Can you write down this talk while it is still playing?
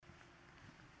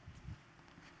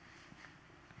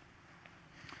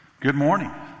Good morning.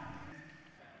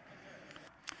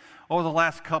 Over the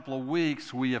last couple of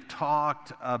weeks, we have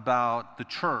talked about the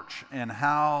church and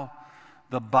how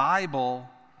the Bible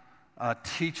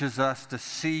teaches us to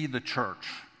see the church.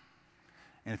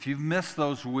 And if you've missed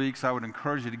those weeks, I would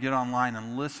encourage you to get online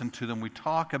and listen to them. We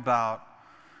talk about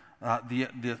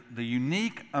the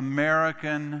unique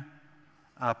American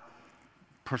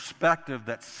perspective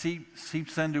that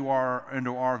seeps into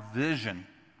our vision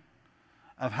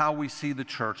of how we see the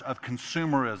church, of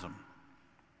consumerism.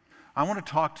 I want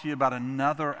to talk to you about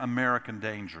another American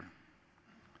danger.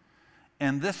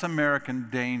 And this American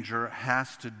danger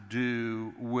has to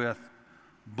do with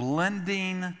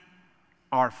blending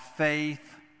our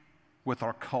faith with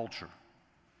our culture.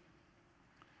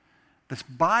 This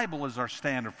Bible is our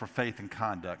standard for faith and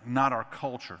conduct, not our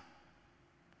culture.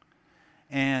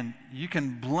 And you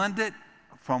can blend it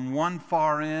from one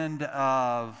far end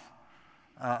of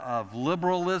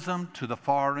liberalism to the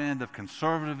far end of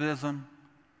conservatism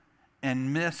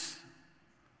and miss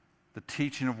the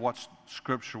teaching of what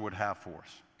Scripture would have for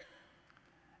us.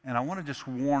 And I want to just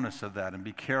warn us of that and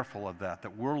be careful of that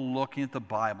we're looking at the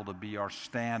Bible to be our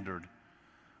standard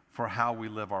for how we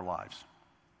live our lives.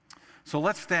 So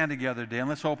let's stand together today and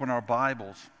let's open our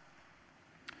Bibles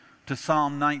to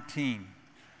Psalm 19.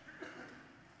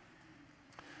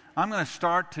 I'm going to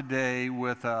start today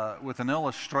with an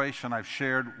illustration I've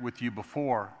shared with you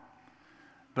before,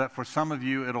 but for some of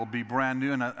you it'll be brand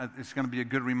new and it's going to be a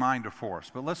good reminder for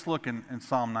us. But let's look in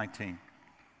Psalm 19.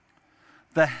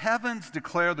 The heavens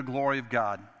declare the glory of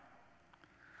God,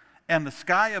 and the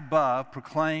sky above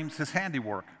proclaims His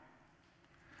handiwork.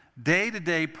 Day to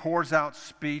day pours out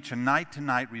speech, and night to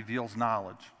night reveals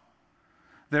knowledge.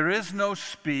 There is no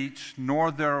speech,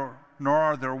 nor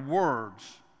are there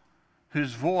words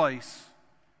whose voice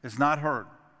is not heard.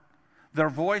 Their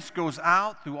voice goes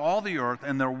out through all the earth,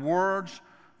 and their words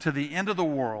to the end of the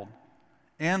world.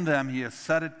 In them He has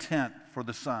set a tent for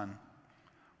the sun,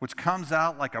 which comes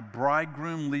out like a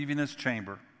bridegroom leaving his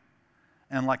chamber,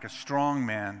 and like a strong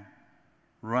man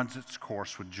runs its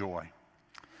course with joy.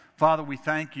 Father, we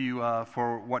thank you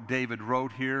for what David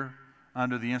wrote here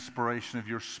under the inspiration of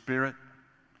your Spirit,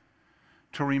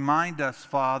 to remind us,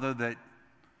 Father, that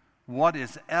what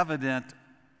is evident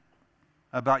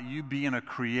about you being a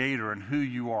creator and who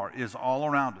you are is all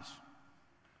around us.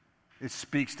 It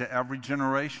speaks to every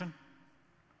generation.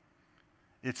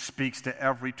 It speaks to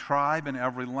every tribe and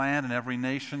every land and every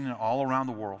nation and all around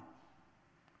the world.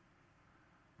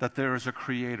 That there is a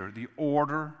creator, the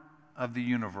order of the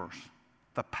universe,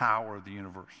 the power of the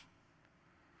universe.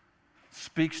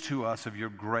 Speaks to us of your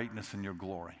greatness and your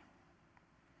glory.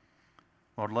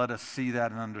 Lord, let us see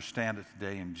that and understand it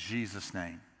today in Jesus'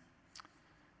 name.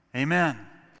 Amen.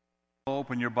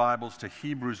 Open your Bibles to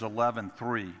Hebrews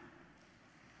 11:3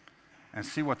 and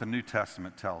see what the New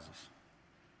Testament tells us.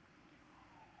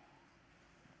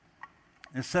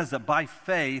 It says that by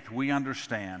faith we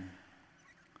understand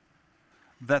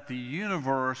that the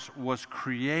universe was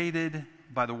created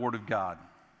by the Word of God,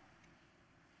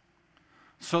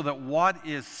 so that what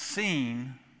is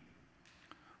seen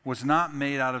was not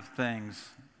made out of things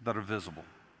that are visible.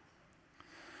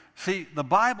 See, the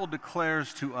Bible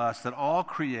declares to us that all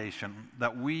creation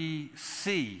that we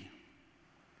see,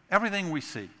 everything we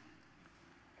see,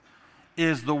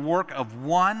 is the work of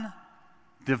one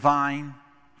divine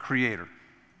creator.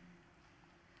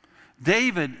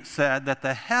 David said that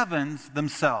the heavens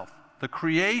themselves, the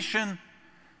creation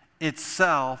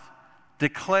itself,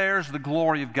 declares the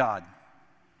glory of God.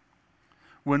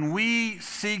 When we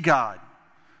see God,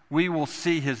 we will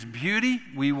see His beauty,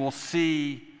 we will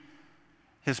see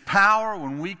His power.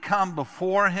 When we come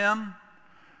before Him,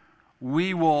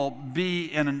 we will be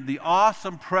in the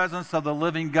awesome presence of the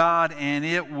living God, and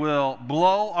it will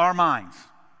blow our minds.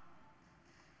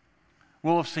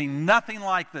 We'll have seen nothing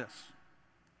like this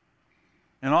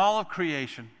in all of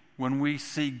creation when we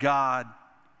see God,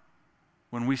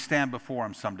 when we stand before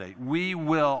Him someday. We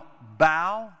will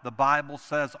bow. The Bible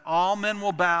says all men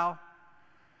will bow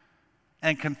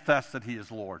and confess that He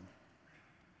is Lord.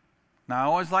 Now, I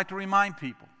always like to remind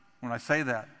people when I say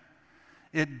that,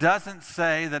 it doesn't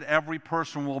say that every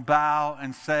person will bow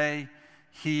and say,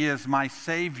 He is my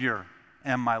Savior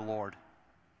and my Lord.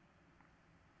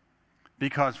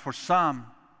 Because for some,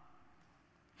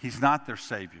 He's not their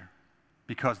Savior,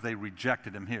 because they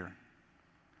rejected Him here.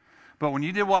 But when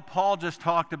you did what Paul just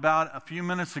talked about a few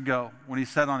minutes ago, when he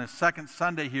said on his second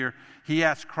Sunday here, he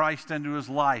asked Christ into his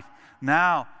life.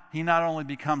 Now, He not only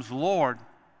becomes Lord,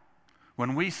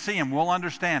 when we see Him, we'll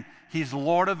understand He's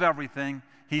Lord of everything.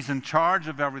 He's in charge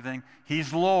of everything.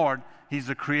 He's Lord. He's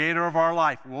the creator of our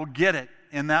life. We'll get it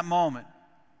in that moment.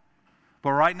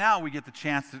 But right now we get the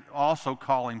chance to also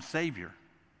call him Savior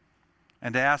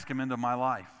and to ask him into my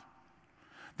life.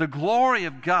 The glory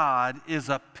of God is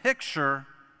a picture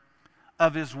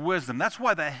of his wisdom. That's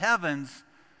why the heavens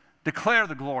declare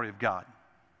the glory of God.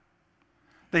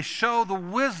 They show the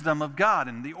wisdom of God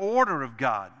and the order of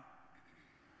God.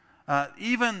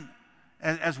 Even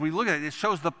as we look at it, it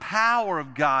shows the power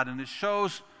of God and it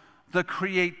shows the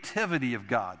creativity of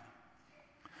God.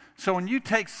 So when you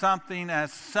take something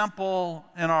as simple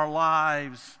in our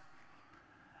lives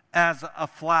as a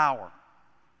flower,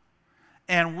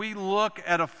 and we look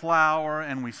at a flower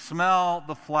and we smell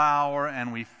the flower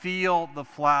and we feel the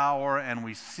flower and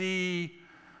we see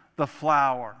the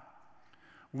flower,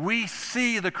 we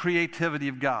see the creativity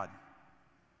of God.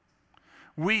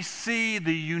 We see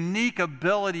the unique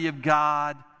ability of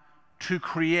God to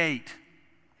create.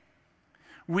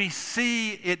 We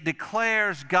see it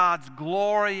declares God's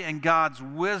glory and God's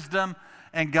wisdom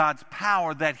and God's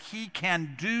power that he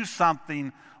can do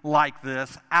something like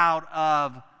this out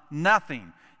of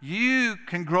nothing. You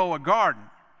can grow a garden,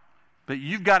 but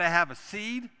you've got to have a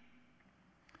seed.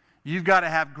 You've got to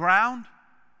have ground.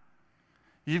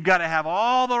 You've got to have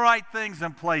all the right things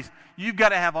in place. You've got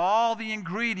to have all the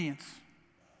ingredients.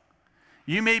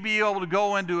 You may be able to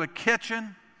go into a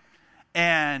kitchen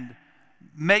and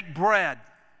make bread,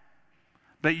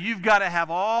 but you've got to have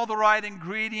all the right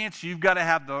ingredients. You've got to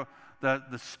have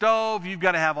the stove. You've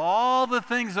got to have all the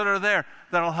things that are there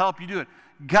that will help you do it.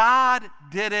 God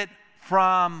did it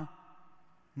from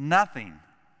nothing.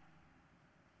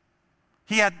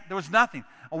 There was nothing.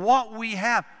 What we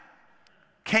have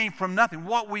came from nothing.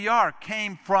 What we are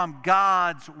came from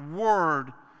God's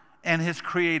Word and his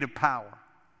creative power.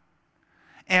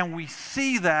 And we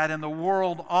see that in the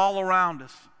world all around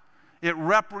us. It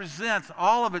represents,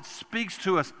 all of it speaks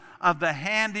to us of the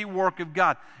handiwork of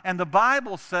God. And the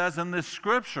Bible says in this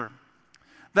scripture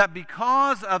that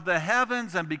because of the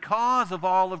heavens and because of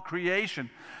all of creation,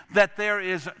 that there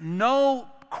is no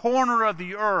corner of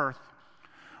the earth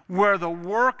where the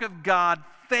work of God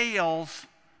fails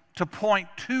to point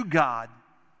to God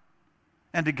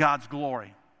and to God's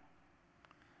glory.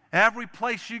 Every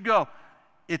place you go,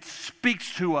 it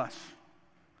speaks to us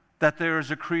that there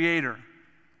is a creator.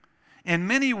 In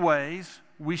many ways,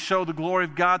 we show the glory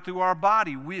of God through our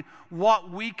body.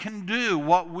 What we can do,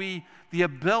 the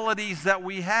abilities that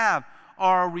we have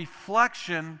are a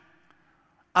reflection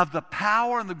of the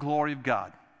power and the glory of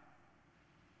God.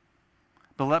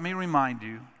 But let me remind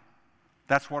you,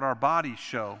 that's what our bodies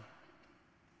show.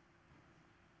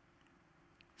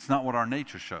 It's not what our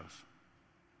nature shows.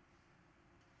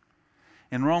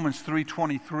 In Romans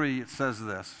 3:23, it says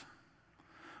this,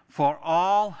 "For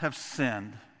all have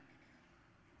sinned."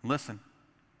 Listen,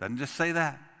 doesn't just say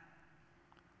that.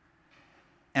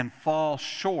 "And fall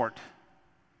short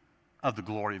of the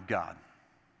glory of God."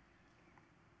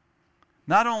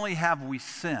 Not only have we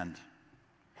sinned,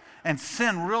 and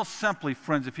sin, real simply,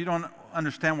 friends, if you don't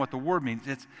understand what the word means,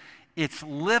 it's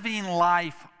living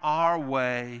life our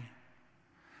way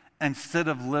instead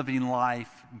of living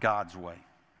life God's way.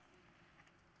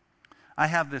 I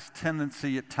have this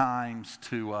tendency at times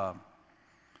to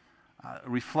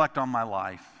reflect on my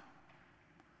life.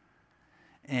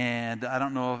 And I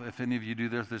don't know if any of you do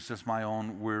this. This is just my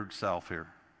own weird self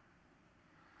here.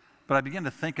 But I begin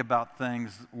to think about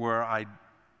things where I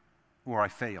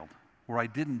failed, where I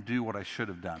didn't do what I should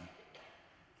have done.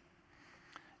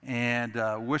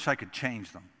 And wish I could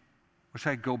change them. Wish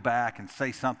I could go back and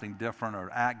say something different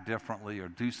or act differently or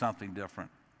do something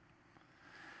different.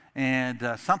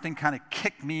 And something kind of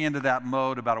kicked me into that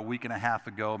mode about a week and a half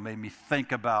ago, made me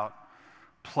think about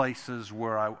places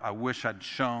where I wish I'd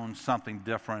shown something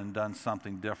different and done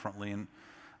something differently. And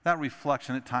that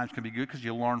reflection at times can be good because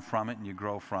you learn from it and you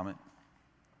grow from it.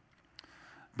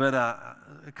 But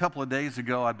a couple of days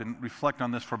ago, I've been reflecting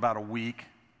on this for about a week.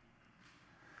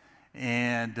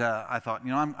 And I thought,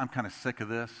 I'm kind of sick of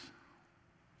this.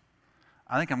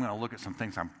 I think I'm going to look at some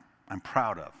things I'm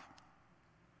proud of.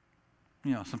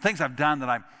 Some things I've done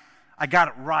that I got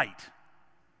it right.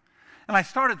 And I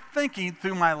started thinking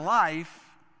through my life,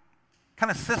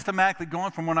 kind of systematically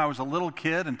going from when I was a little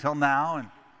kid until now, and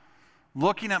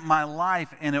looking at my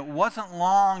life, and it wasn't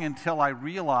long until I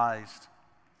realized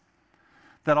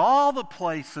that all the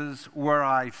places where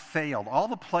I failed, all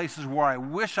the places where I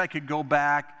wish I could go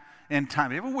back in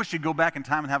time. You ever wish you'd go back in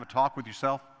time and have a talk with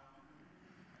yourself?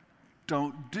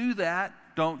 Don't do that.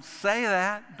 Don't say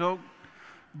that.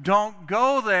 Don't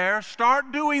go there.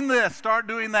 Start doing this. Start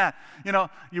doing that.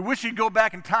 You wish you'd go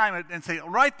back in time and say,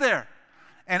 right there.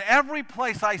 And every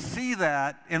place I see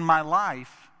that in my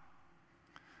life,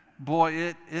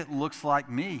 boy, it looks like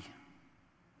me.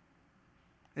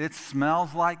 It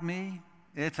smells like me.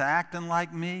 It's acting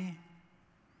like me.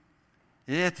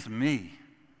 It's me.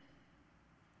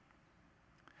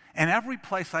 And every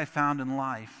place I found in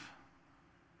life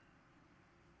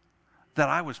that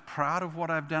I was proud of what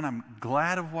I've done, I'm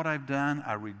glad of what I've done,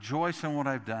 I rejoice in what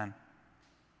I've done,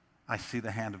 I see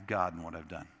the hand of God in what I've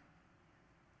done.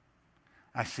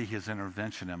 I see His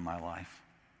intervention in my life.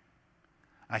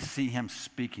 I see Him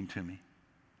speaking to me.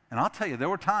 And I'll tell you, there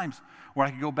were times where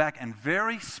I could go back and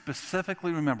very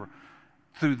specifically remember,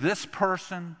 through this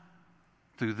person,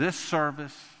 through this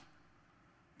service,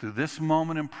 through this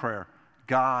moment in prayer,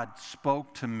 God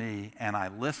spoke to me, and I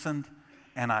listened,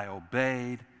 and I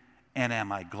obeyed, and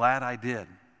am I glad I did?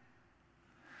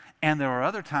 And there were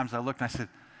other times I looked and I said,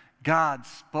 God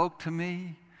spoke to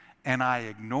me, and I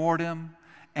ignored Him,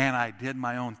 and I did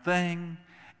my own thing,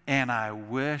 and I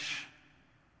wish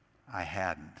I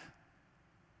hadn't.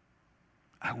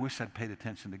 I wish I'd paid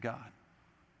attention to God.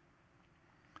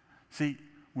 See,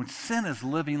 when sin is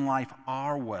living life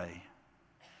our way,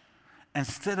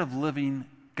 instead of living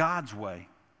God's way,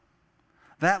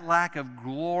 that lack of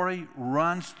glory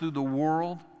runs through the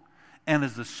world and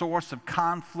is the source of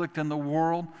conflict in the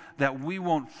world that we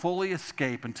won't fully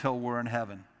escape until we're in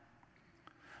heaven.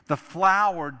 The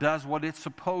flower does what it's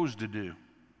supposed to do.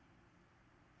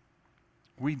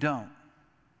 We don't.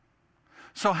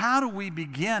 So how do we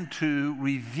begin to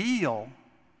reveal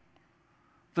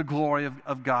the glory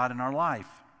of God in our life?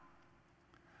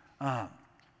 I've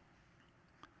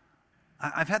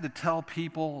had to tell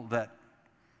people that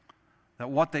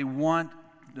what they want,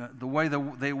 the way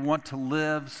they want to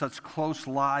live such close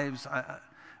lives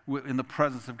in the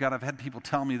presence of God, I've had people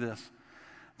tell me this,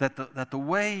 that the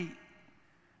way,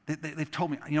 they've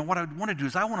told me, what I want to do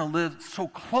is I want to live so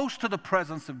close to the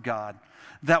presence of God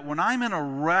that when I'm in a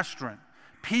restaurant,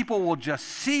 people will just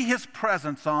see His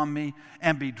presence on me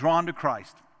and be drawn to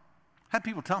Christ. I had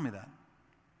people tell me that.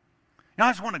 I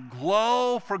just want to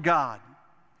glow for God.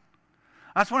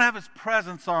 I just want to have His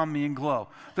presence on me and glow.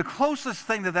 The closest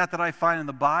thing to that I find in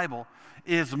the Bible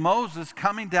is Moses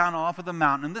coming down off of the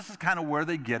mountain, and this is kind of where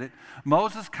they get it.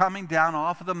 Moses coming down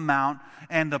off of the mount,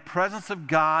 and the presence of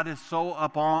God is so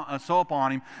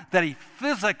upon him that he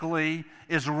physically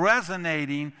is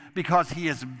resonating because he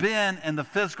has been in the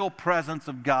physical presence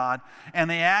of God, and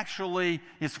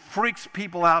it freaks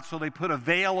people out, so they put a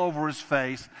veil over his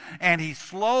face, and he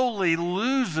slowly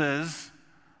loses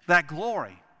that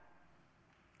glory.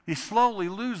 He slowly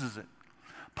loses it.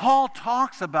 Paul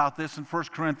talks about this in 2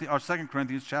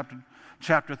 Corinthians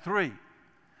chapter 3.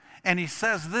 And he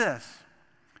says this.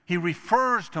 He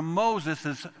refers to Moses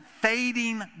as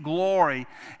fading glory.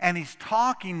 And he's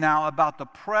talking now about the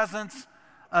presence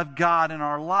of God in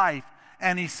our life.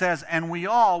 And he says, and we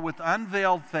all, with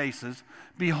unveiled faces,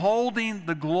 beholding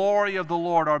the glory of the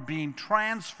Lord, are being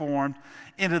transformed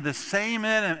into the same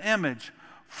image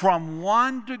from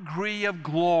one degree of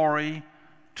glory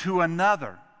to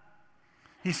another.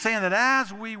 He's saying that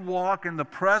as we walk in the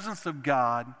presence of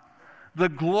God, the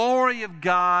glory of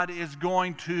God is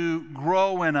going to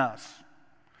grow in us.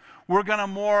 We're going to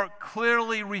more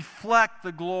clearly reflect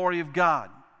the glory of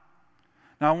God.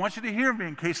 Now, I want you to hear me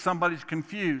in case somebody's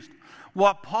confused.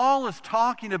 What Paul is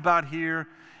talking about here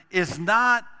is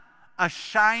not a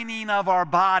shining of our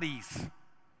bodies.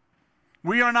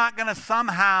 We are not going to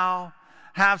somehow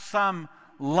have some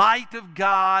light of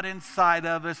God inside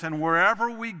of us, and wherever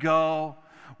we go,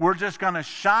 we're just going to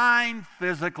shine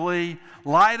physically,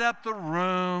 light up the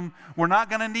room. We're not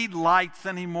going to need lights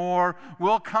anymore.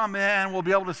 We'll come in, we'll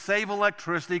be able to save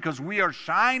electricity because we are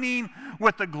shining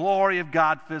with the glory of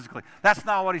God physically. That's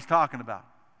not what he's talking about.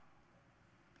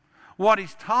 What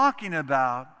he's talking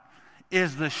about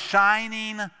is the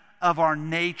shining of our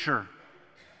nature,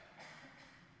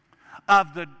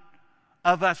 of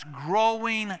us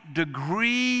growing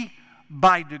degree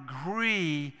by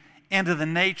degree into the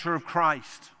nature of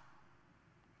Christ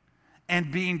and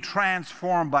being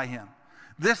transformed by Him.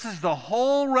 This is the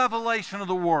whole revelation of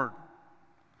the Word.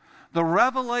 The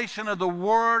revelation of the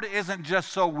Word isn't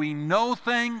just so we know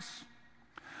things.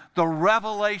 The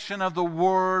revelation of the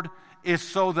Word is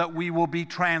so that we will be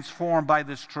transformed by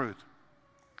this truth,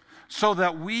 so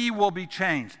that we will be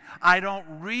changed. I don't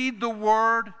read the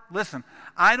Word. Listen,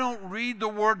 I don't read the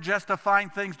Word just to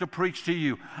find things to preach to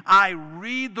you. I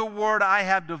read the Word. I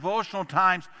have devotional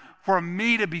times for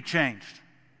me to be changed.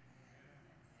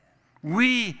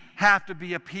 We have to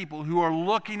be a people who are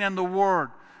looking in the Word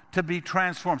to be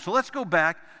transformed. So let's go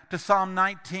back to Psalm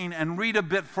 19 and read a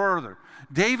bit further.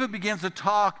 David begins to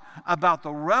talk about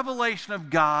the revelation of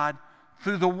God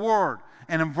through the Word.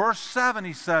 And in verse 7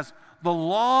 he says, the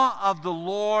law of the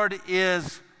Lord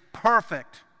is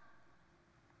perfect.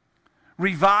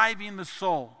 reviving the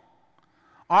soul.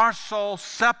 Our soul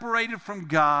separated from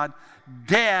God,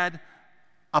 dead,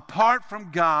 apart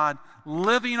from God,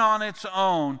 living on its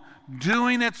own,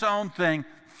 doing its own thing,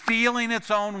 feeling its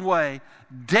own way,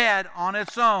 dead on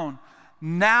its own.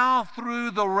 Now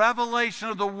through the revelation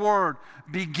of the Word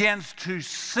begins to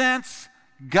sense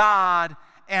God,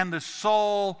 and the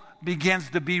soul begins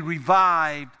to be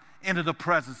revived into the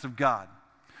presence of God.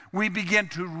 We begin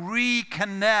to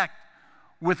reconnect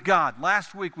with God.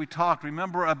 Last week we talked,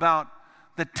 remember, about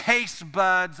the taste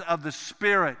buds of the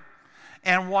Spirit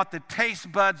and what the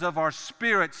taste buds of our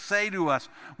spirit say to us.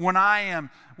 When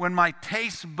my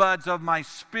taste buds of my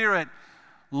spirit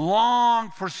long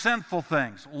for sinful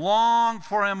things, long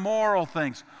for immoral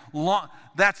things,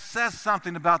 that says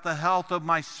something about the health of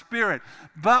my spirit.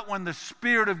 But when the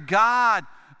Spirit of God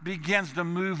begins to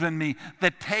move in me,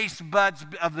 the taste buds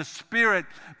of the Spirit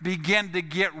begin to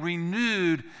get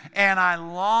renewed, and I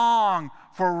long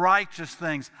for righteous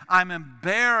things. I'm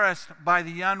embarrassed by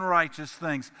the unrighteous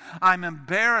things. I'm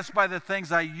embarrassed by the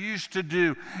things I used to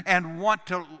do and want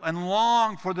to and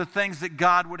long for the things that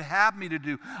God would have me to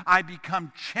do. I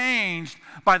become changed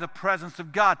by the presence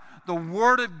of God. The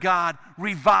Word of God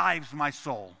revives my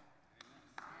soul.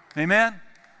 Amen?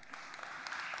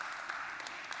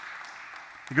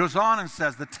 He goes on and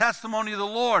says, the testimony of the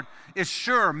Lord is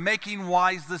sure, making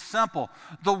wise the simple.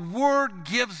 The Word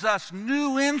gives us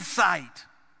new insight.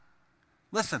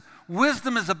 Listen,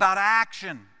 wisdom is about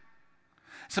action.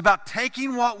 It's about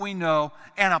taking what we know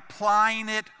and applying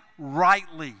it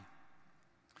rightly.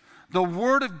 The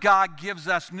Word of God gives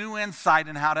us new insight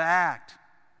in how to act.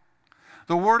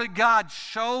 The Word of God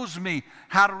shows me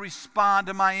how to respond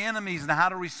to my enemies and how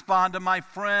to respond to my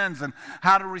friends and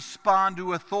how to respond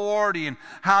to authority and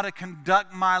how to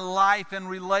conduct my life and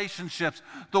relationships.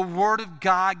 The Word of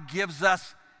God gives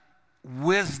us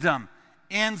wisdom,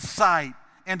 insight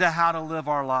into how to live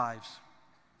our lives.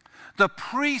 The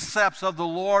precepts of the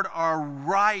Lord are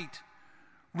right,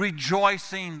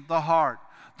 rejoicing the heart.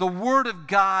 The Word of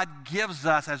God gives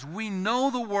us, as we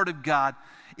know the Word of God,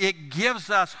 it gives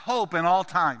us hope in all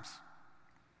times.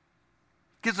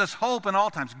 It gives us hope in all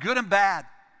times, good and bad.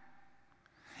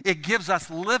 It gives us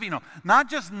living hope. Not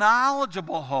just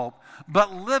knowledgeable hope,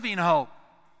 but living hope.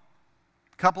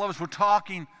 A couple of us were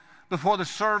talking before the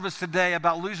service today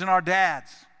about losing our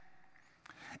dads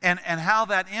and how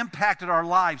that impacted our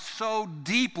lives so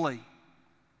deeply.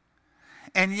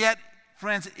 And yet,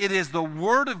 friends, it is the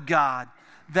Word of God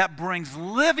that brings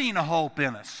living hope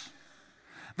in us.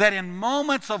 That in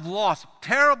moments of loss,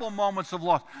 terrible moments of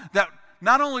loss, that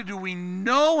not only do we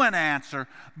know an answer,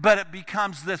 but it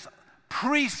becomes this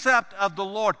precept of the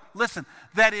Lord. Listen,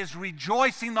 that is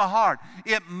rejoicing the heart.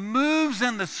 It moves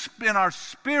in our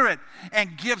spirit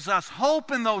and gives us hope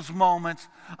in those moments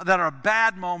that are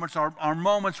bad moments, are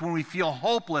moments when we feel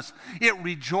hopeless. It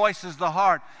rejoices the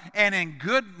heart. And in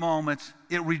good moments,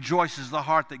 it rejoices the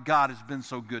heart that God has been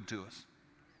so good to us.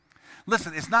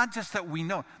 Listen, it's not just that we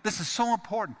know. This is so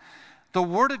important. The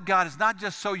Word of God is not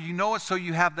just so you know it, so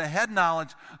you have the head knowledge.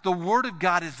 The Word of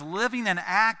God is living and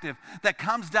active that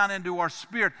comes down into our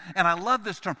spirit. And I love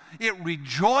this term. It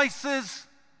rejoices.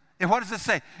 And what does it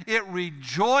say? It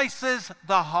rejoices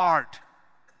the heart.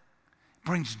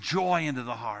 Brings joy into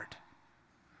the heart.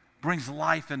 Brings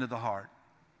life into the heart.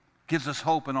 Gives us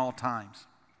hope in all times.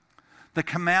 The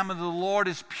commandment of the Lord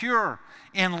is pure,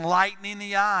 enlightening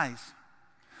the eyes.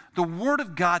 The Word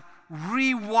of God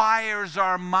rewires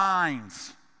our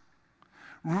minds,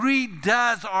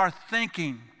 redoes our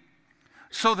thinking,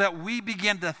 so that we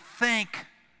begin to think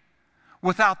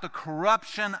without the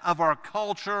corruption of our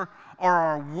culture or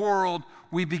our world.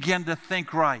 We begin to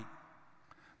think right.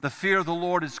 The fear of the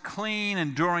Lord is clean,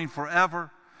 enduring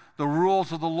forever. The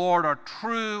rules of the Lord are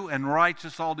true and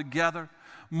righteous altogether.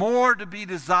 More to be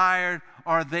desired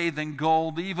are they than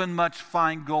gold, even much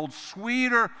fine gold,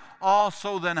 sweeter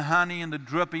also than honey and the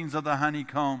drippings of the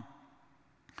honeycomb.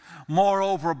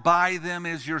 Moreover, by them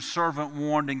is your servant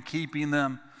warned, in keeping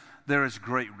them there is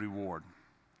great reward.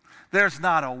 There's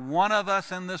not a one of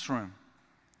us in this room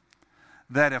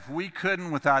that if we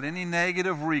couldn't, without any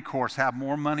negative recourse, have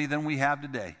more money than we have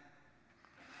today,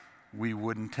 we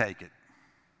wouldn't take it.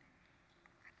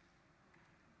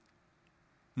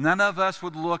 None of us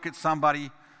would look at somebody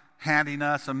handing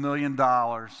us $1 million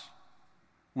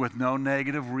with no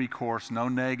negative recourse, no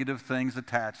negative things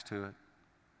attached to it,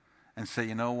 and say,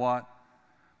 you know what?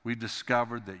 We've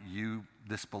discovered that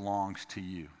this belongs to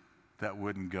you. That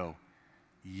wouldn't go,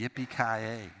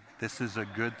 yippee-ki-yay, this is a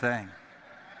good thing.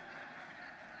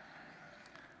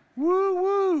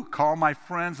 Woo-woo, call my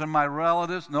friends and my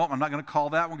relatives. No, I'm not going to call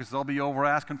that one because they'll be over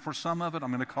asking for some of it. I'm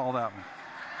going to call that one.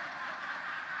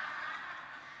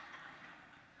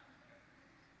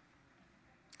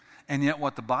 And yet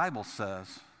what the Bible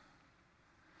says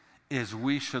is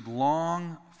we should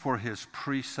long for his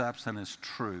precepts and his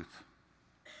truth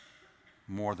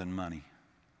more than money.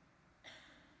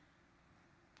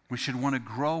 We should want to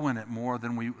grow in it more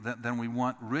than we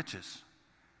want riches.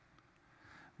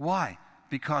 Why?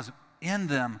 Because in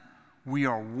them we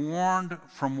are warned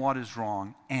from what is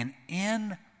wrong, and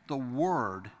in the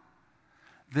Word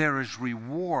there is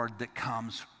reward that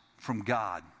comes from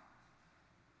God.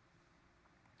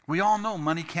 We all know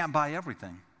money can't buy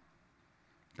everything,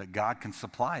 but God can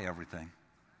supply everything.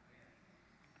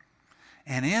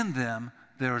 And in them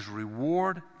there is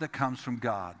reward that comes from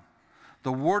God.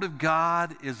 The Word of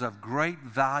God is of great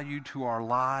value to our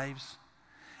lives,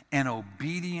 and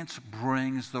obedience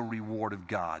brings the reward of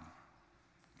God.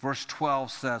 Verse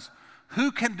 12 says,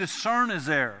 "Who can discern his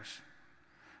errors?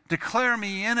 Declare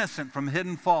me innocent from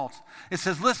hidden faults." It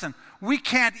says, listen, we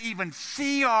can't even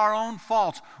see our own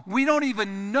faults. We don't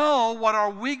even know what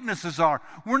our weaknesses are.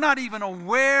 We're not even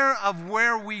aware of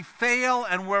where we fail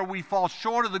and where we fall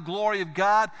short of the glory of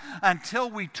God until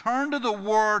we turn to the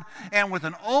Word and with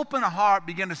an open heart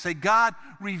begin to say, God,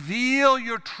 reveal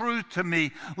your truth to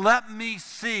me. Let me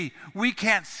see. We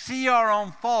can't see our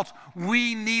own faults.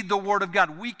 We need the Word of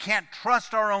God. We can't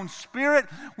trust our own spirit.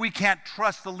 We can't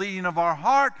trust the leading of our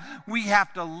heart. We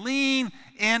have to lean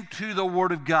into the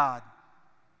Word of God.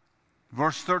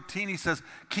 Verse 13, he says,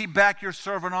 "Keep back your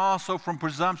servant also from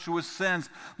presumptuous sins.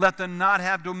 Let them not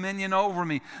have dominion over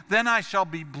me. Then I shall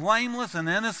be blameless and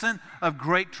innocent of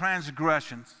great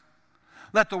transgressions.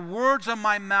 Let the words of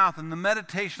my mouth and the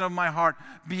meditation of my heart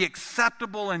be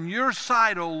acceptable in your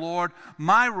sight, O Lord,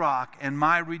 my rock and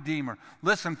my redeemer."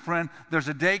 Listen, friend, there's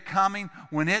a day coming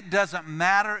when it doesn't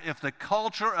matter if the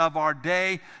culture of our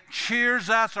day cheers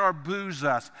us or boos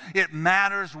us. It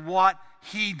matters what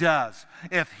he does.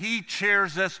 If he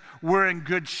cheers us, we're in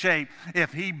good shape.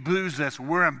 If he boos us,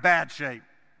 we're in bad shape.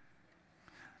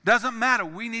 Doesn't matter.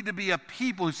 We need to be a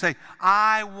people who say,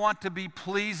 I want to be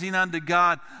pleasing unto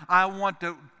God. I want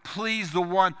to please the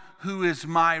one who is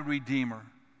my Redeemer.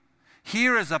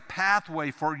 Here is a pathway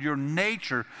for your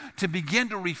nature to begin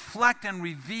to reflect and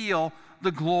reveal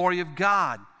the glory of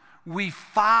God. We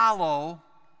follow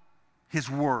his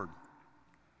Word.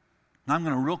 Now I'm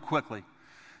going to real quickly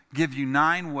give you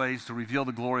 9 ways to reveal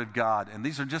the glory of God. And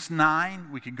these are just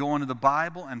 9. We could go into the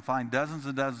Bible and find dozens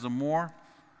and dozens of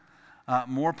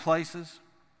more places.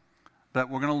 But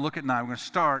we're going to look at 9. We're going to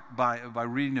start by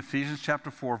reading Ephesians chapter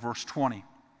 4, verse 20.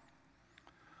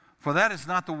 "For that is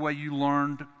not the way you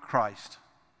learned Christ,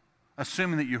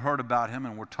 assuming that you heard about him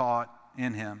and were taught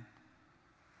in him,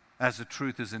 as the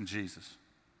truth is in Jesus."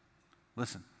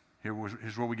 Listen,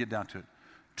 here's where we get down to it.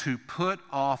 "To put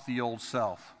off the old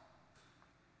self."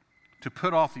 To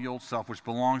put off the old self, which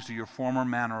belongs to your former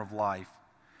manner of life,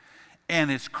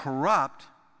 and is corrupt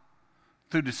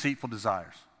through deceitful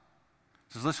desires.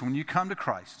 It says, listen, when you come to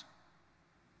Christ,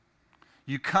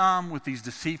 you come with these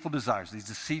deceitful desires, these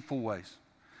deceitful ways.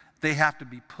 They have to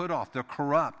be put off. They're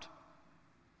corrupt.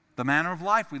 The manner of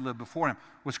life we lived before him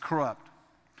was corrupt.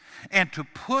 And to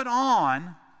put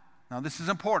on, now this is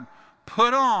important,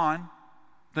 put on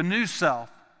the new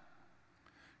self,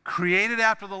 created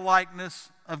after the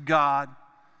likeness of God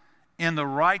in the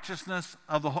righteousness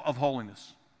of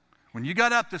holiness. When you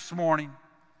got up this morning,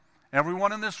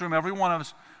 everyone in this room, every one of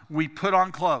us, we put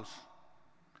on clothes.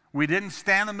 We didn't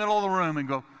stand in the middle of the room and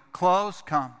go, "Clothes,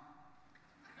 come."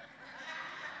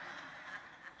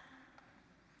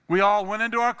 We all went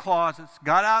into our closets,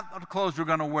 got out the clothes we're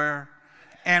going to wear,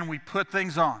 and we put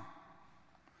things on.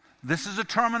 This is a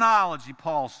terminology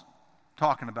Paul's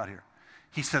talking about here.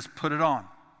 He says, put it on.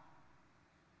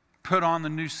 Put on the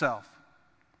new self.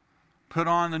 Put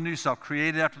on the new self,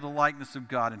 created after the likeness of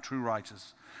God in true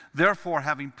righteousness. "Therefore,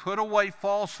 having put away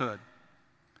falsehood,"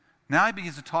 now he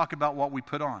begins to talk about what we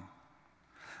put on.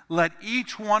 "Let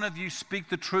each one of you speak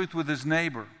the truth with his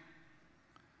neighbor,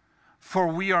 for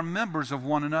we are members of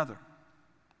one another.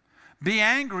 Be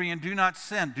angry and do not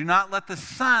sin. Do not let the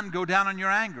sun go down on your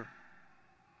anger,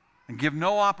 and give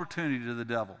no opportunity to the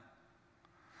devil.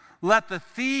 Let the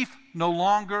thief no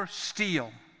longer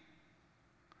steal,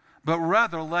 but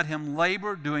rather let him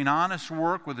labor, doing honest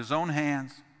work with his own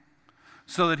hands,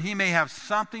 so that he may have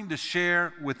something to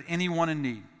share with anyone in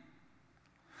need.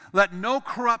 Let no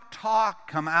corrupt talk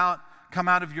come out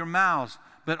of your mouths,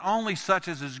 but only such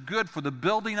as is good for the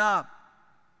building up,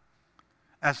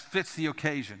 as fits the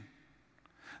occasion,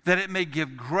 that it may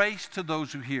give grace to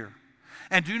those who hear.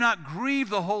 And do not grieve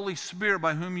the Holy Spirit,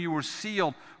 by whom you were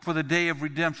sealed for the day of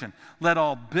redemption. Let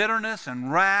all bitterness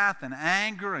and wrath and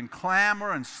anger and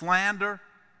clamor and slander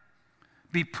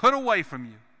be put away from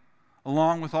you,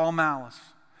 along with all malice.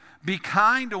 Be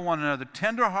kind to one another,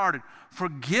 tenderhearted,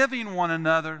 forgiving one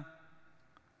another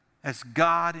as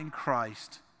God in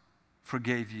Christ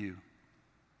forgave you.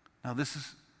 Now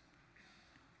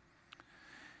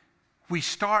we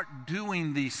start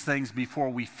doing these things before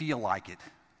we feel like it.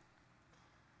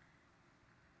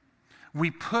 We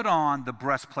put on the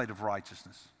breastplate of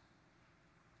righteousness.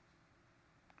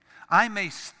 I may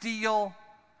still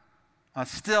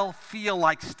feel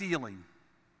like stealing.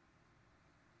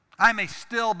 I may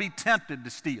still be tempted to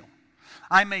steal.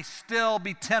 I may still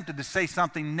be tempted to say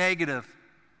something negative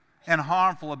and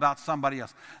harmful about somebody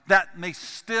else. That may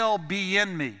still be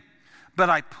in me. But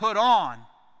I put on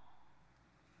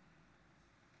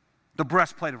the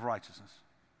breastplate of righteousness.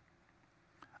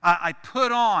 I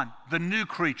put on the new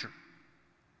creature,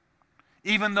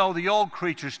 even though the old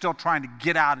creature is still trying to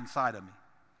get out inside of me.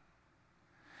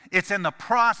 It's in the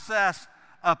process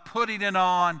of putting it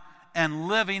on and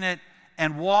living it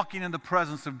and walking in the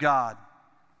presence of God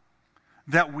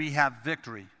that we have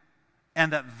victory,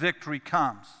 and that victory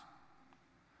comes.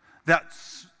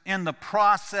 That's in the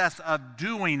process of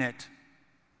doing it,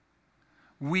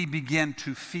 we begin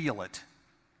to feel it.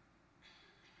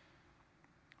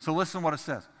 So listen to what it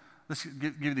says. Let's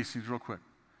give you these things real quick.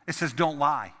 It says, don't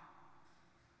lie.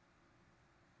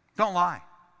 Don't lie.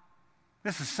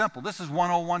 This is simple. This is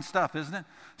 101 stuff, isn't it?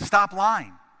 Stop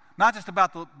lying. Not just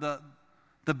about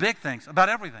the big things, about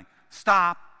everything.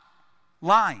 Stop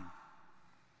lying.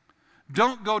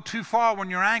 Don't go too far when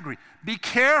you're angry. Be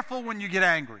careful when you get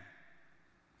angry,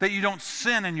 that you don't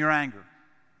sin in your anger.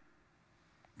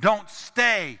 Don't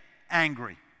stay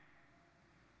angry.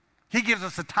 He gives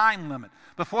us a time limit.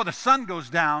 Before the sun goes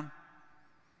down,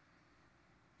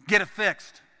 get it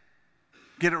fixed.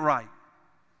 Get it right.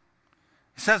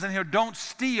 He says in here, don't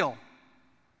steal.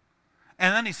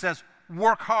 And then he says,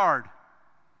 work hard.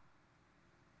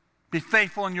 Be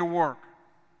faithful in your work.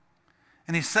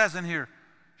 And he says in here,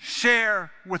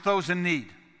 share with those in need.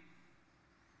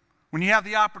 When you have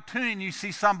the opportunity and you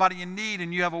see somebody in need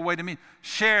and you have a way to meet,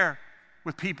 share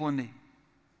with people in need.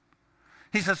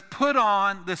 He says, put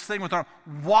on this thing with our,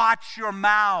 watch your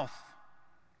mouth.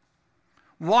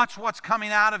 Watch what's coming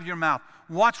out of your mouth.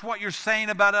 Watch what you're saying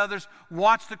about others.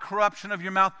 Watch the corruption of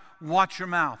your mouth. Watch your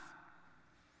mouth.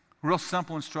 Real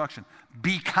simple instruction.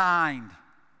 Be kind.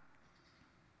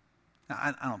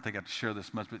 Now, I don't think I have to share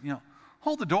this much, but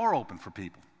hold the door open for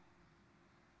people.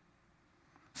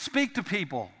 Speak to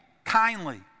people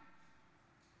kindly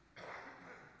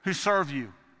who serve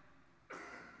you.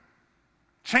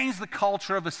 Change the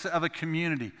culture of a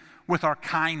community with our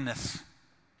kindness.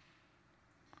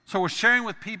 So we're sharing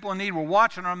with people in need. We're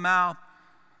watching our mouth.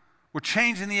 We're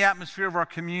changing the atmosphere of our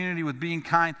community with being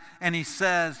kind. And he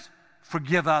says,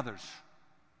 forgive others.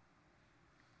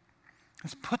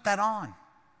 Let's put that on.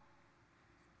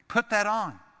 Put that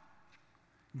on.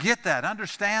 Get that.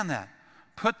 Understand that.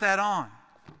 Put that on.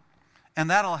 And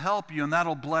that'll help you and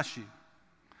that'll bless you.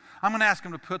 I'm going to ask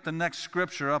him to put the next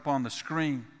scripture up on the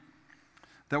screen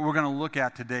that we're going to look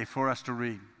at today for us to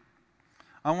read.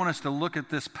 I want us to look at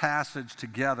this passage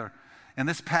together. And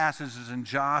this passage is in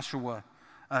Joshua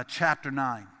chapter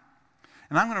 9.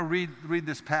 And I'm going to read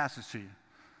this passage to you.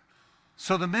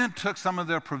 So the men took some of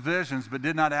their provisions, but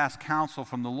did not ask counsel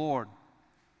from the Lord.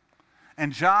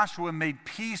 And Joshua made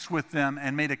peace with them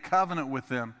and made a covenant with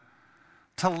them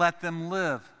to let them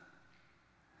live.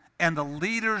 And the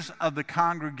leaders of the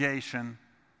congregation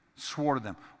swore to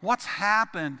them. What's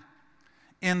happened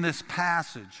in this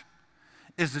passage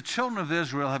is the children of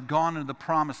Israel have gone into the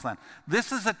promised land.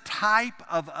 This is a type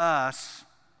of us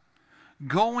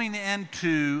going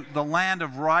into the land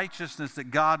of righteousness that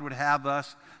God would have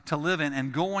us to live in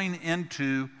and going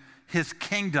into his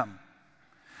kingdom.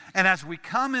 And as we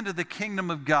come into the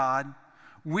kingdom of God,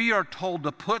 we are told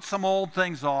to put some old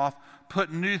things off,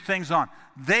 put new things on.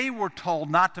 They were told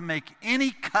not to make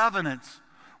any covenants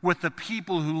with the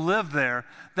people who live there,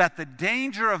 that the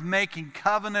danger of making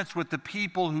covenants with the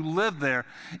people who live there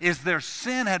is their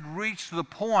sin had reached to the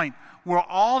point where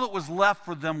all that was left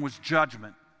for them was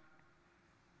judgment.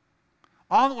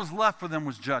 All that was left for them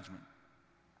was judgment.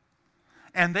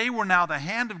 And they were now the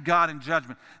hand of God in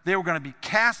judgment. They were going to be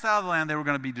cast out of the land. They were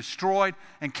going to be destroyed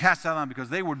and cast out of the land because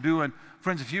they were doing,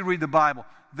 friends, if you read the Bible,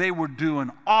 they were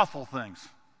doing awful things.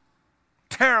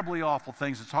 Terribly awful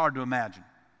things. It's hard to imagine.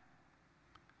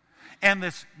 And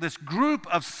this group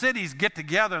of cities get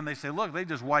together and they say, look, they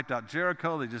just wiped out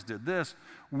Jericho. They just did this.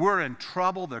 We're in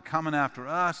trouble. They're coming after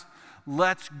us.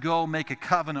 Let's go make a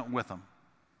covenant with them.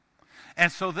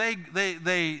 And so they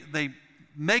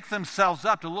make themselves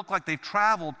up to look like they've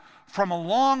traveled from a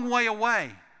long way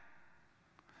away.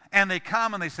 And they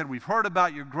come and they said, we've heard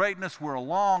about your greatness. We're a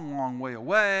long, long way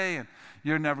away, and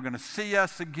you're never going to see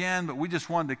us again, but we just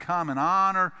wanted to come and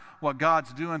honor what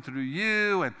God's doing through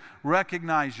you and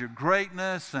recognize your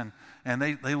greatness. And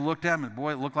they looked at him, and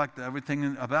boy, it looked like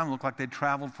everything about him looked like they'd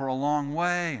traveled for a long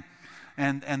way.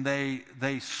 And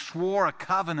they swore a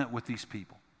covenant with these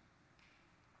people.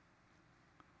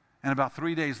 And about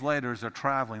 3 days later, as they're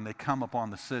traveling, they come upon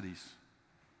the cities.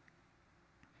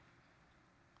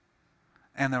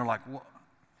 And they're like, well,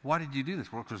 why did you do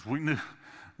this? Well, because we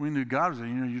knew God was,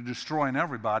 you're destroying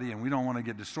everybody, and we don't want to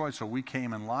get destroyed, so we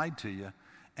came and lied to you.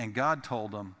 And God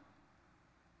told the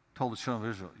children of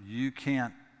Israel, you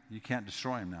can't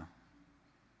destroy him now.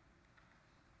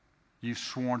 You've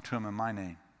sworn to him in my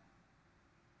name,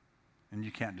 and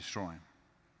you can't destroy him.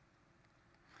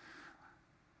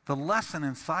 The lesson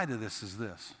inside of this is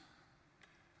this.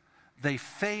 They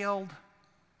failed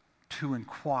to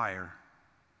inquire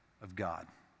of God.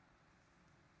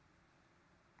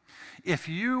 If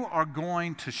you are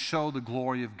going to show the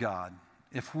glory of God,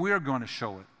 if we're going to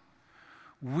show it,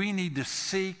 we need to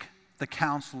seek the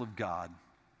counsel of God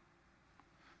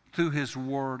through his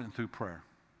word and through prayer.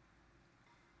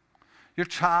 Your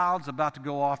child's about to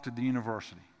go off to the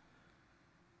university.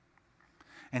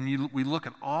 And we look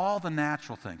at all the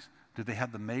natural things. Do they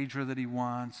have the major that he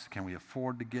wants? Can we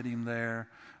afford to get him there?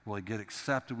 Will he get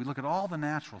accepted? We look at all the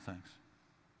natural things.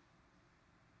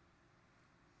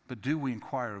 But do we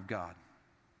inquire of God?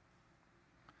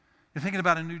 You're thinking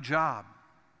about a new job.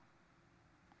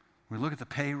 We look at the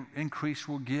pay increase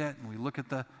we'll get, and we look at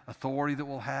the authority that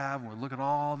we'll have, and we look at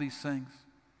all these things.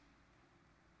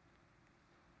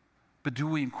 But do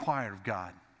we inquire of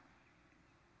God?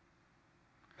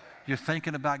 You're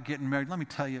thinking about getting married. Let me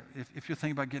tell you, if you're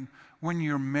thinking about when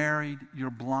you're married, you're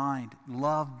blind.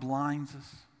 Love blinds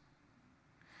us.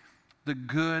 The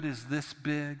good is this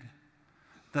big.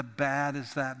 The bad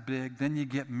is that big. Then you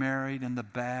get married, and the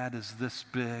bad is this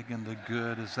big, and the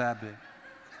good is that big.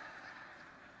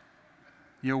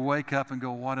 You wake up and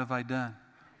go, what have I done?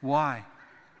 Why?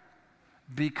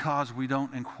 Because we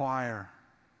don't inquire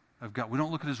of God. We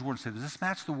don't look at his word and say, does this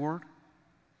match the word?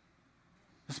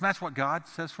 Does this match what God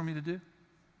says for me to do?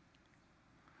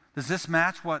 Does this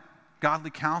match what godly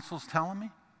counsel is telling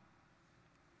me?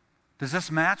 Does this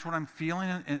match what I'm feeling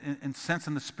and sense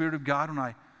in the Spirit of God when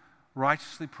I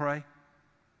righteously pray?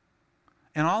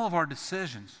 In all of our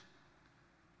decisions,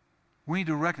 we need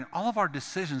to recognize all of our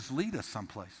decisions lead us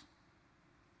someplace.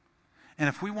 And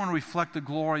if we want to reflect the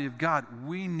glory of God,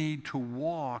 we need to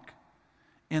walk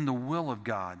in the will of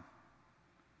God,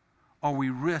 or we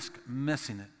risk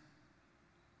missing it.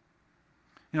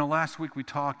 Last week we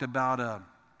talked about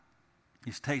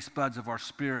these taste buds of our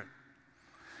spirit.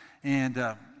 And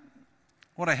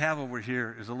what I have over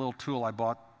here is a little tool I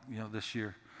bought, this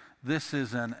year. This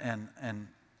is and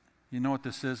you know what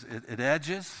this is? It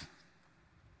edges.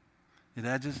 It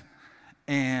edges.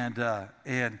 And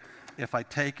if I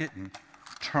take it and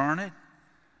turn it,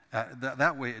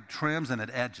 that way it trims and it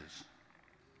edges.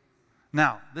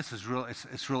 Now, this is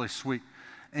it's really sweet.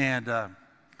 And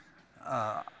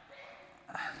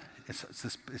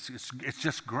it's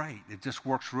just great. It just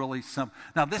works really simple.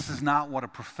 Now, this is not what a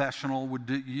professional would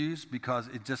use because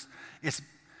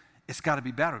it's got to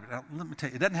be battery. Now, let me tell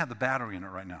you, it doesn't have the battery in it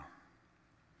right now.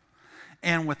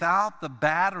 And without the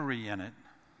battery in it,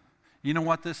 you know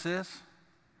what this is?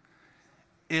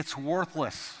 It's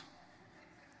worthless.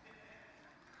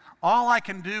 All I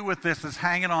can do with this is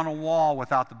hang it on a wall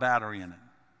without the battery in it.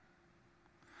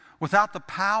 Without the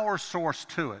power source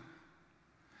to it,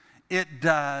 it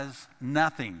does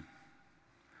nothing.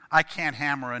 I can't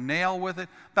hammer a nail with it.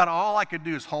 About all I could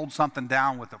do is hold something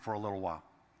down with it for a little while.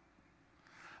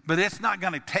 But it's not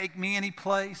going to take me any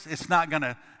place. It's not going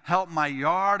to help my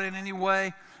yard in any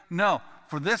way. No,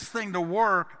 for this thing to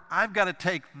work, I've got to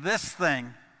take this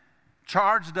thing,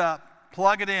 charged up,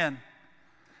 plug it in,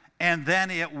 and then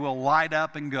it will light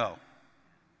up and go.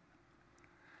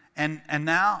 And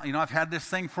now, I've had this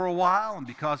thing for a while, and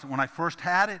because when I first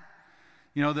had it,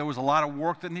 there was a lot of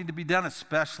work that needed to be done,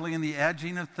 especially in the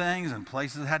edging of things and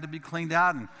places that had to be cleaned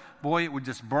out. And boy, it would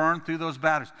just burn through those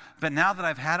batteries. But now that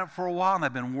I've had it for a while and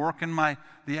I've been working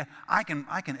I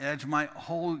can edge my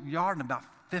whole yard in about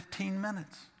 15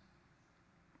 minutes.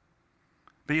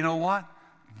 But you know what?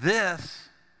 This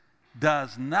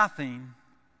does nothing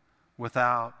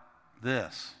without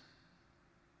this.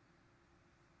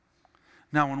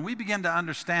 Now, when we begin to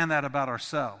understand that about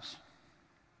ourselves,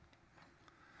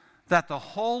 that the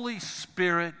Holy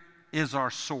Spirit is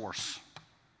our source.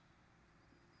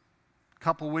 A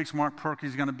couple of weeks, Mark Perky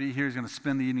is going to be here. He's going to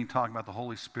spend the evening talking about the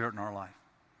Holy Spirit in our life.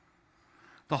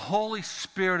 The Holy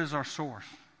Spirit is our source.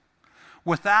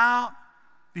 Without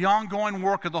the ongoing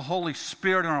work of the Holy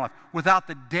Spirit in our life, without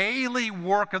the daily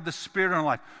work of the Spirit in our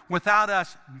life, without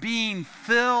us being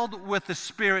filled with the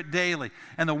Spirit daily.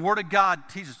 And the Word of God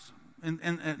teaches, in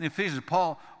Ephesians,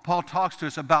 Paul talks to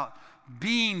us about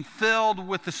being filled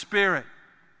with the Spirit.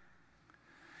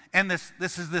 And this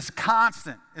is this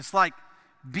constant. It's like,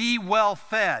 be well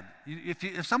fed.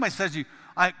 If somebody says to you,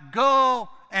 go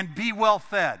and be well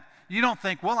fed, you don't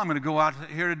think, well, I'm going to go out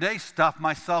here today, stuff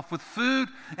myself with food,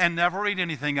 and never eat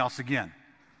anything else again.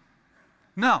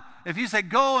 No. If you say,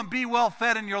 go and be well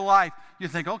fed in your life, you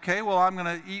think, okay, well, I'm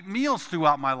going to eat meals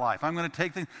throughout my life. I'm going to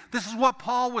take things. This is what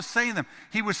Paul was saying to them.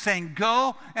 He was saying,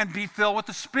 go and be filled with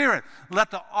the Spirit. Let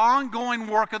the ongoing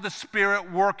work of the Spirit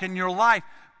work in your life,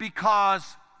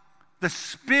 because the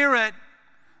Spirit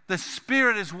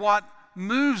is what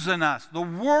moves in us. The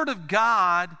Word of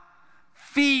God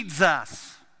feeds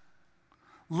us.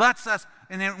 Lets us,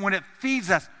 and then when it feeds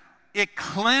us, it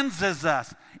cleanses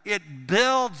us, it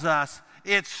builds us,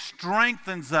 it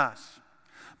strengthens us.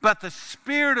 But the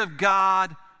Spirit of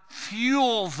God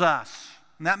fuels us.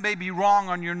 And that may be wrong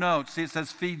on your notes. See, it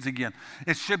says feeds again.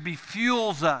 It should be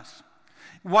fuels us.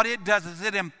 What it does is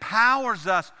it empowers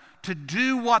us to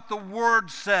do what the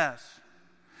Word says.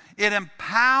 It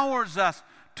empowers us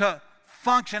to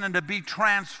function and to be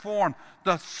transformed.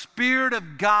 The Spirit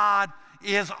of God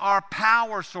is our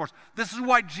power source. This is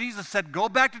why Jesus said, go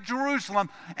back to Jerusalem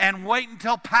and wait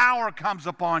until power comes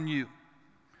upon you.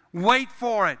 Wait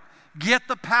for it. Get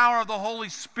the power of the Holy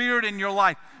Spirit in your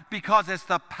life, because it's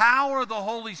the power of the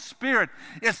Holy Spirit.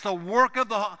 It's the work of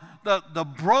the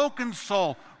broken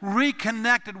soul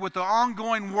reconnected with the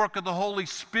ongoing work of the Holy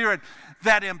Spirit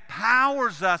that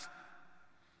empowers us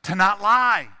to not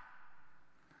lie,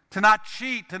 to not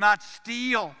cheat, to not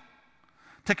steal,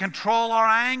 to control our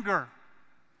anger.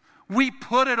 We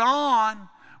put it on.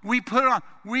 We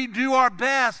do our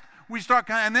best.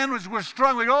 And then as we're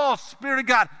struggling, oh, Spirit of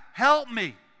God, help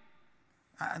me.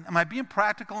 Am I being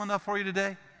practical enough for you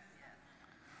today?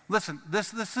 Listen,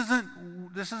 this is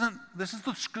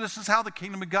how the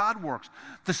kingdom of God works.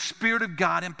 The Spirit of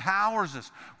God empowers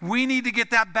us. We need to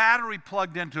get that battery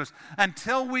plugged into us.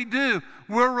 Until we do,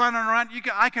 we're running around.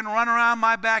 I can run around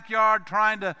my backyard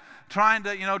trying to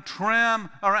trim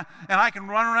around, and I can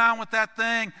run around with that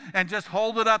thing and just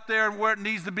hold it up there where it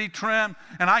needs to be trimmed,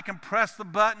 and I can press the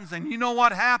buttons, and you know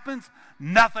what happens?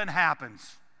 Nothing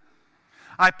happens.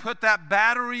 I put that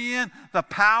battery in, the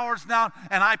power's down,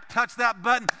 and I touch that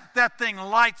button, that thing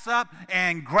lights up,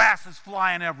 and grass is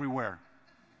flying everywhere.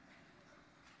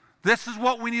 This is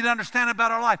what we need to understand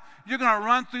about our life. You're going to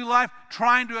run through life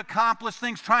trying to accomplish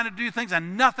things, trying to do things,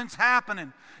 and nothing's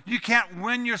happening. You can't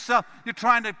win yourself. You're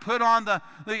trying to put on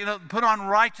put on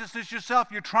righteousness yourself.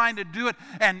 You're trying to do it,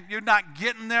 and you're not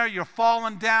getting there. You're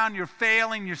falling down. You're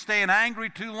failing. You're staying angry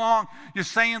too long. You're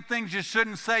saying things you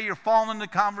shouldn't say. You're falling into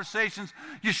conversations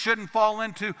you shouldn't fall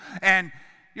into, and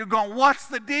you're going, what's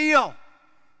the deal?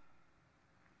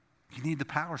 You need the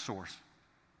power source.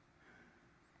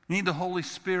 You need the Holy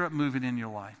Spirit moving in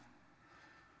your life.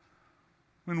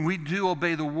 When we do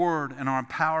obey the Word and are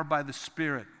empowered by the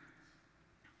Spirit,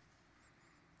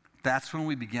 that's when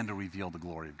we begin to reveal the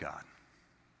glory of God.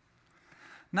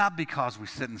 Not because we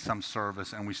sit in some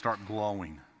service and we start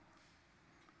glowing,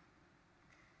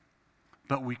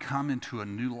 but we come into a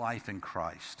new life in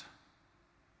Christ,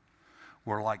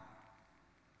 where, like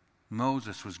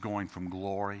Moses was going from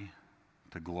glory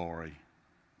to glory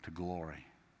to glory,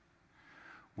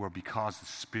 where because the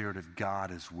Spirit of God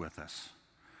is with us,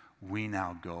 we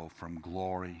now go from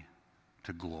glory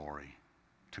to glory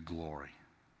to glory,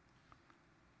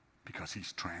 because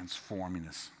He's transforming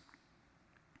us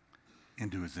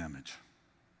into His image.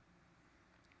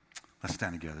 Let's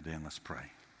stand together today and let's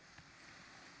pray.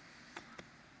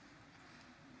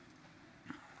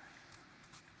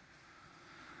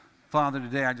 Father,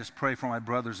 today I just pray for my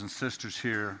brothers and sisters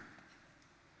here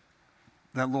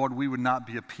that, Lord, we would not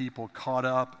be a people caught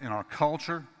up in our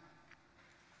culture,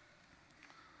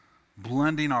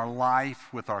 blending our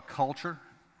life with our culture,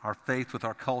 our faith with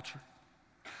our culture,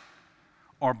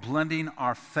 or blending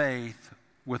our faith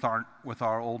with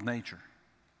our old nature.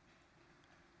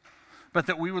 But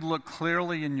that we would look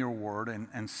clearly in your word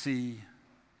and see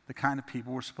the kind of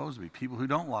people we're supposed to be. People who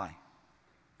don't lie.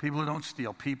 People who don't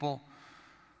steal. People,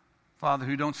 Father,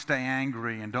 who don't stay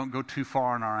angry and don't go too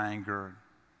far in our anger.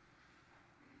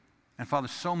 And Father,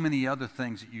 so many other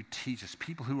things that you teach us.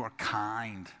 People who are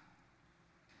kind.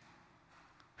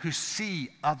 Who see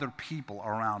other people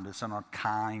around us and are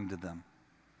kind to them.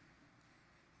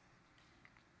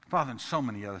 Father, and so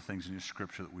many other things in your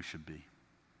scripture that we should be.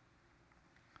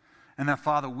 And that,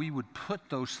 Father, we would put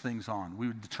those things on. We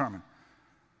would determine,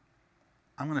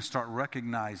 I'm going to start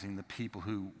recognizing the people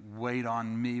who wait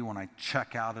on me when I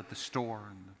check out at the store,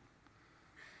 and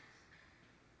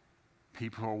the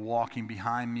people who are walking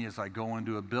behind me as I go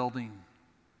into a building,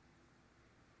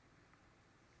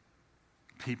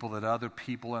 people that other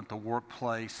people at the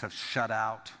workplace have shut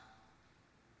out,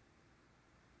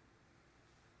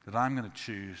 that I'm going to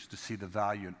choose to see the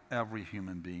value in every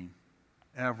human being,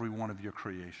 every one of your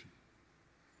creation.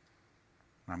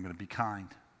 And I'm going to be kind.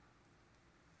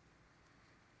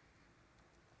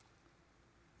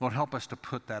 Lord, help us to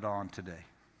put that on today.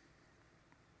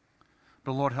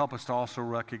 But Lord, help us to also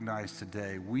recognize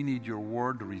today we need your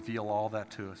word to reveal all that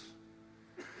to us,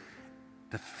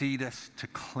 to feed us, to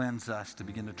cleanse us, to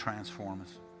begin to transform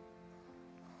us.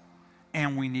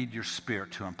 And we need your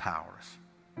Spirit to empower us,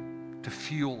 to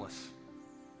fuel us,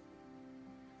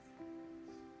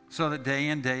 so that day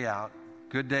in, day out,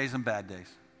 good days and bad days,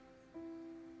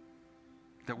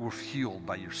 that we're fueled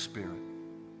by your Spirit.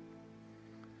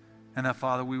 And that,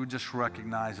 Father, we would just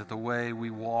recognize that the way we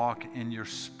walk in your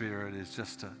Spirit is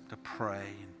just to pray,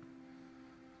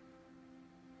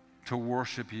 to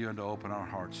worship you, and to open our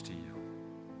hearts to you.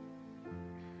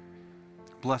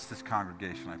 Bless this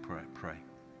congregation, I pray.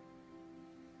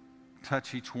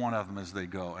 Touch each one of them as they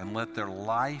go, and let their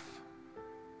life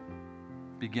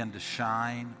begin to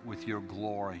shine with your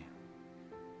glory.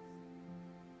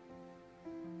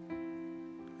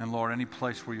 And Lord, any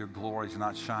place where your glory is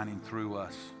not shining through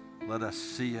us, let us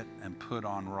see it and put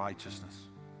on righteousness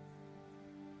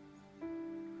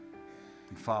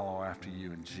and follow after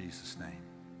you in Jesus' name.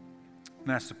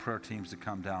 And ask the prayer teams to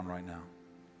come down right now.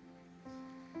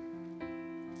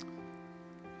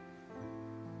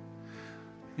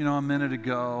 You know,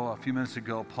 a few minutes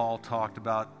ago, Paul talked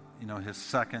about, his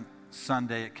second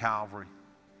Sunday at Calvary,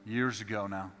 years ago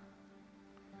now.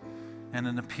 And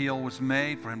an appeal was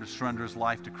made for him to surrender his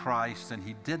life to Christ, and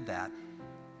he did that.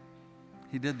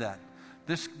 He did that.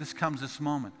 This comes this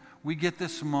moment. We get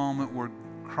this moment where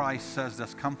Christ says to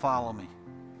us, come follow me.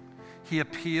 He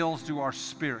appeals to our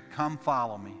spirit, come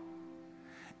follow me.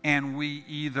 And we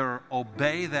either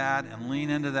obey that and lean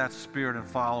into that spirit and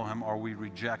follow him, or we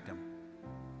reject him.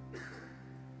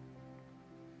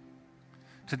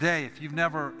 Today, if you've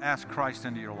never asked Christ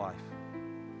into your life,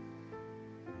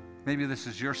 maybe this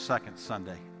is your second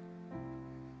Sunday.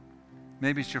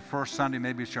 Maybe it's your first Sunday,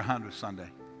 maybe it's your 100th Sunday.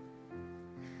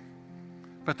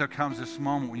 But there comes this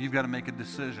moment when you've got to make a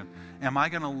decision. Am I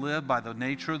going to live by the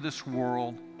nature of this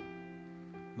world,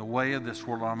 the way of this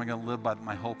world, or am I going to live by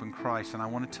my hope in Christ? And I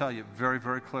want to tell you very,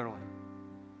 very clearly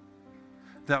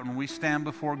that when we stand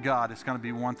before God, it's going to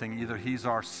be one thing. Either he's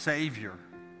our Savior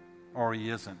or he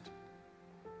isn't.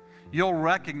 You'll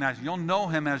recognize, you'll know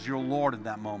him as your Lord at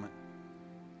that moment.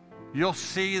 You'll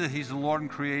see that he's the Lord and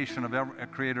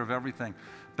creator of everything.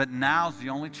 But now's the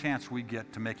only chance we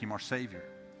get to make him our Savior.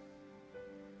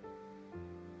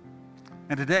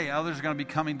 And today, others are going to be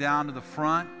coming down to the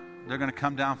front. They're going to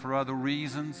come down for other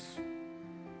reasons.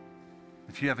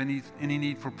 If you have any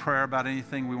need for prayer about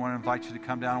anything, we want to invite you to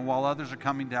come down. And while others are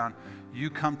coming down, you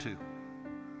come too.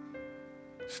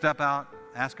 Step out,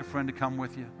 ask a friend to come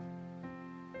with you.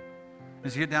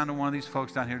 As you get down to one of these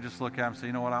folks down here, just look at them and say,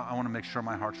 you know what, I want to make sure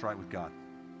my heart's right with God.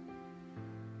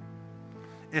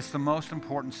 It's the most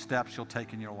important steps you'll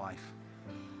take in your life.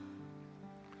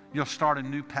 You'll start a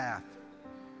new path.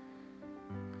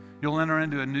 You'll enter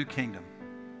into a new kingdom.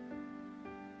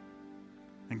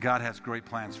 And God has great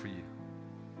plans for you.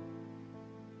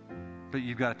 But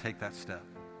you've got to take that step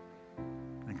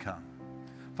and come.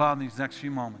 Father, in these next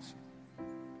few moments,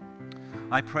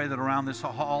 I pray that around this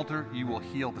altar, you will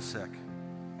heal the sick.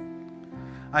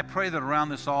 I pray that around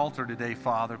this altar today,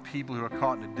 Father, people who are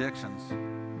caught in addictions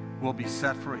will be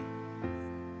set free.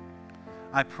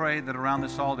 I pray that around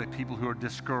this altar, people who are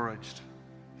discouraged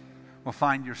will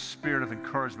find your spirit of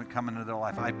encouragement coming into their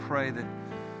life. I pray that,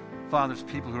 Father, there's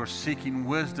people who are seeking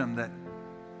wisdom, that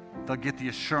they'll get the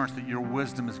assurance that your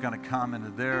wisdom is going to come into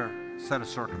their set of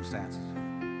circumstances.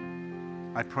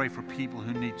 I pray for people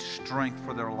who need strength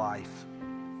for their life,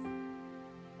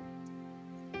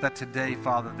 that today,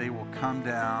 Father, they will come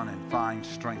down and find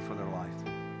strength for their life.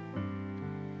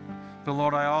 But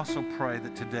Lord, I also pray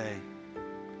that today,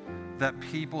 that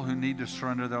people who need to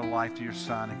surrender their life to your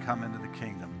Son and come into the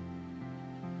kingdom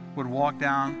would walk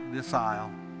down this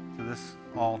aisle to this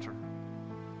altar,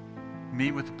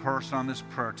 meet with the person on this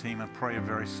prayer team and pray a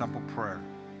very simple prayer,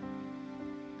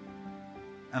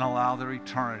 and allow their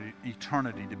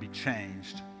eternity to be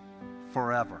changed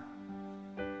forever.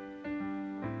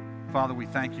 Father, we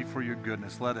thank you for your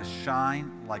goodness. Let us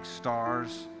shine like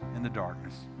stars in the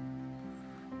darkness.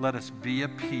 Let us be a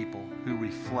people who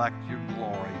reflect your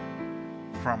glory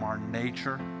from our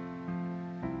nature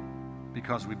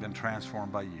because we've been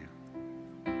transformed by you.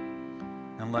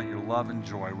 And let your love and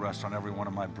joy rest on every one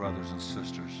of my brothers and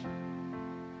sisters.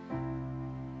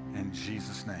 In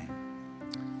Jesus' name,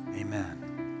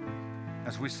 amen.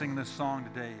 As we sing this song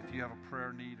today, if you have a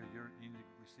prayer need or you need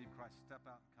to receive Christ, step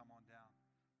out.